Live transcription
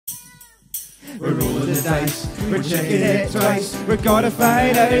We're rolling the dice, we're checking it twice. We're gonna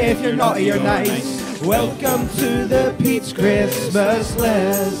find out if you're naughty or nice. Welcome to the Pete's Christmas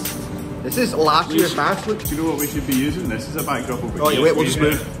list. This is last year's mask. Look. Do you know what we should be using? This is a backdrop of. Oh yeah, wait, we'll just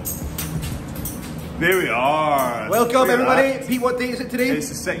move. There we are. Welcome everybody. Pete, what date is it today? It's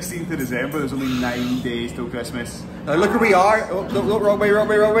the 16th of December. There's only 9 days till Christmas. Now look where we are. Oh, no, wrong way.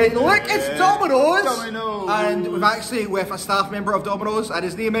 Look, it's Domino's. Domino's. And we've actually with a staff member of Domino's, and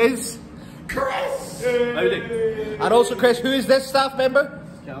his name is Chris. Howdy. And also Chris, who is this staff member?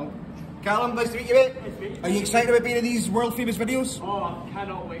 Callum. Callum, nice to meet you, mate. Are you excited about being in these world famous videos? Oh, I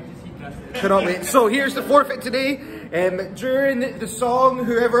cannot wait to see Chris. Cannot wait. So here's the forfeit today. During the song,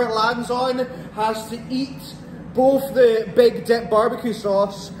 whoever it lands on has to eat both the Big Dip barbecue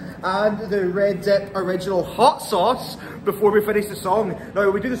sauce and the Red Dip original hot sauce before we finish the song. Now,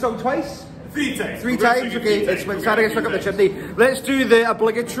 we do the song twice? 3 times. 3 times? Okay, it's when Santa gets stuck up the chimney. Let's do the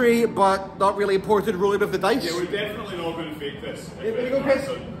obligatory but not really important rolling of the dice. Yeah, we're definitely not going to fake this. Here we go, Chris.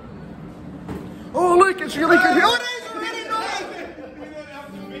 Oh look, it's really good. Oh, it is already not.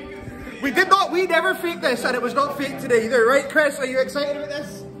 We never faked this, and it was not fake today either, right, Chris? Are you excited about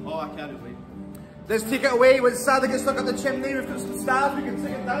this? Oh, I can't wait. Let's take it away. When Santa gets stuck on the chimney, we've got some staff who can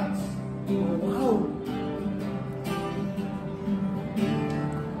sing and dance. Oh, wow.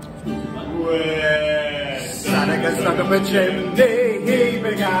 Santa gets stuck on the chimney, he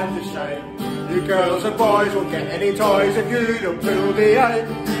began to shout. You girls and boys won't get any toys if you don't pull me out.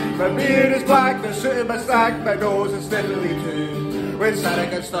 My beard is black, the suit in my sack, my nose is sniffly too. When Santa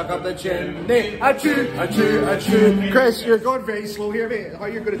gets stuck up the chimney, achoo, achoo, achoo. Chris, you're going very slow here, mate. How are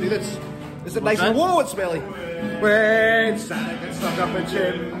you going to do this? Is it nice and whoa, it's smelly. When Santa gets stuck up the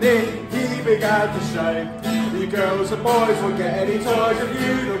chimney, he began to shout. You girls and boys won't get any toys if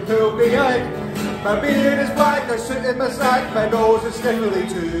you don't pull me out. My beard is black, the suit in my sack, my nose is sniffly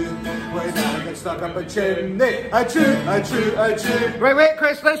too. When Santa gets stuck up the chimney, achoo, achoo, achoo. Wait,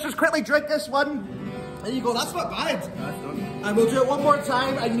 Chris, let's just quickly drink this one. There you go, that's not bad. And we'll do it one more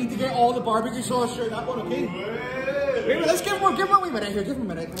time, and you need to get all the barbecue sauce through that one, okay? Wait, let's give him a wee minute here, give him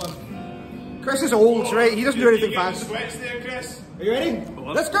a minute, come on. Chris is old, right? He doesn't do anything fast. Sweats there, Chris. Are you ready?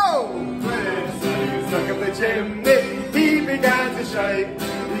 Let's go! When Santa gets stuck up the chimney, he began to shout.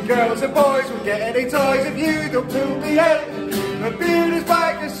 You girls and boys won't get any toys if you don't pull me out. My beard is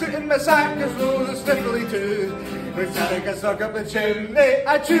black, the suit in my sack, his nose is sniffly too. When Santa gets stuck up the chimney,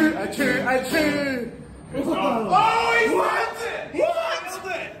 achoo, achoo, achoo. Oh, he wants it! He wants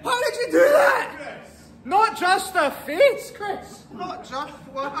it! How did you do that? Chris. Not just a face, Chris. Not just,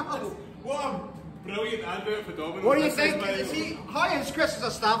 wow. What a brilliant advert for Domino's. What do you think? How is Chris as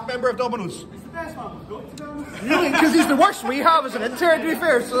a staff member of Domino's? It's the best one we've got to do. Really? Because he's the worst we have as an intern, to be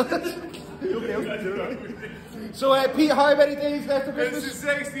fair. So, so Pete, how many days left of Christmas? It's the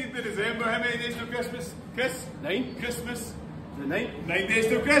 16th of December. How many days till Christmas? Chris? 9. Christmas? The 9th. 9 days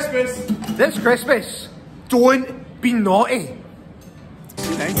till Christmas. This Christmas, don't be naughty.